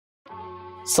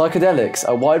Psychedelics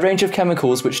are a wide range of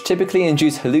chemicals which typically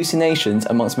induce hallucinations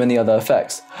amongst many other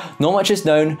effects. Not much is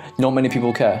known, not many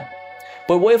people care.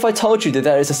 But what if I told you that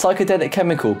there is a psychedelic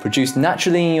chemical produced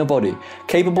naturally in your body,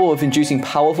 capable of inducing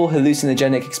powerful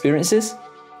hallucinogenic experiences?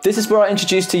 This is where I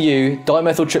introduce to you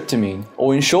dimethyltryptamine,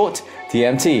 or in short,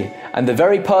 DMT, and the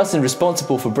very person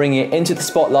responsible for bringing it into the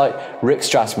spotlight, Rick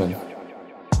Strassman.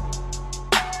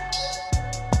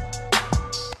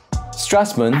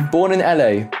 Strassman, born in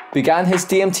LA, began his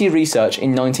DMT research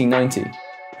in 1990.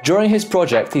 During his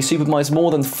project, he supervised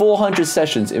more than 400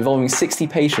 sessions involving 60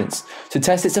 patients to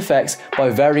test its effects by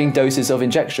varying doses of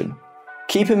injection.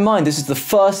 Keep in mind, this is the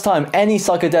first time any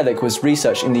psychedelic was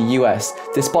researched in the US,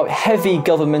 despite heavy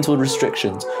governmental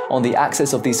restrictions on the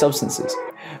access of these substances.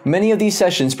 Many of these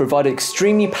sessions provided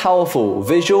extremely powerful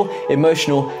visual,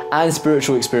 emotional, and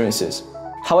spiritual experiences.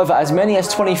 However, as many as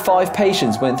 25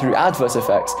 patients went through adverse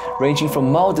effects, ranging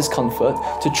from mild discomfort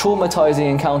to traumatizing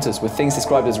encounters with things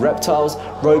described as reptiles,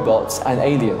 robots, and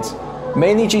aliens.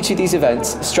 Mainly due to these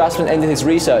events, Strassman ended his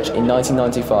research in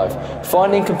 1995,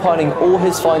 finally compiling all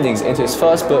his findings into his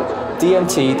first book,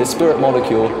 DMT, the Spirit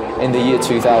Molecule, in the year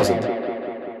 2000.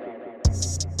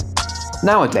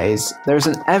 Nowadays, there is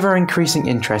an ever-increasing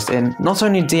interest in not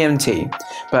only DMT,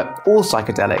 but all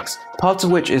psychedelics, part of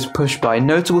which is pushed by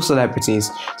notable celebrities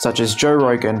such as Joe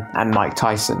Rogan and Mike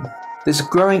Tyson. This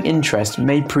growing interest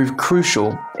may prove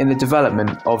crucial in the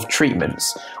development of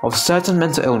treatments of certain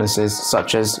mental illnesses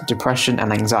such as depression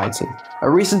and anxiety. A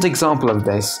recent example of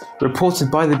this,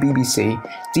 reported by the BBC,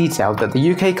 detailed that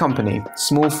the UK company,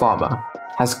 Small Pharma,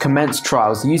 has commenced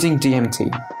trials using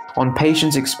DMT on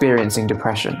patients experiencing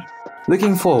depression.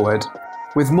 Looking forward,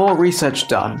 with more research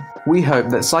done, we hope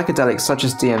that psychedelics such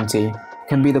as DMT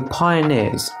can be the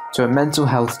pioneers to a mental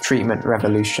health treatment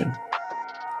revolution.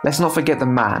 Let's not forget the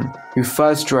man who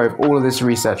first drove all of this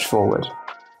research forward,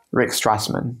 Rick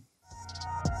Strassman.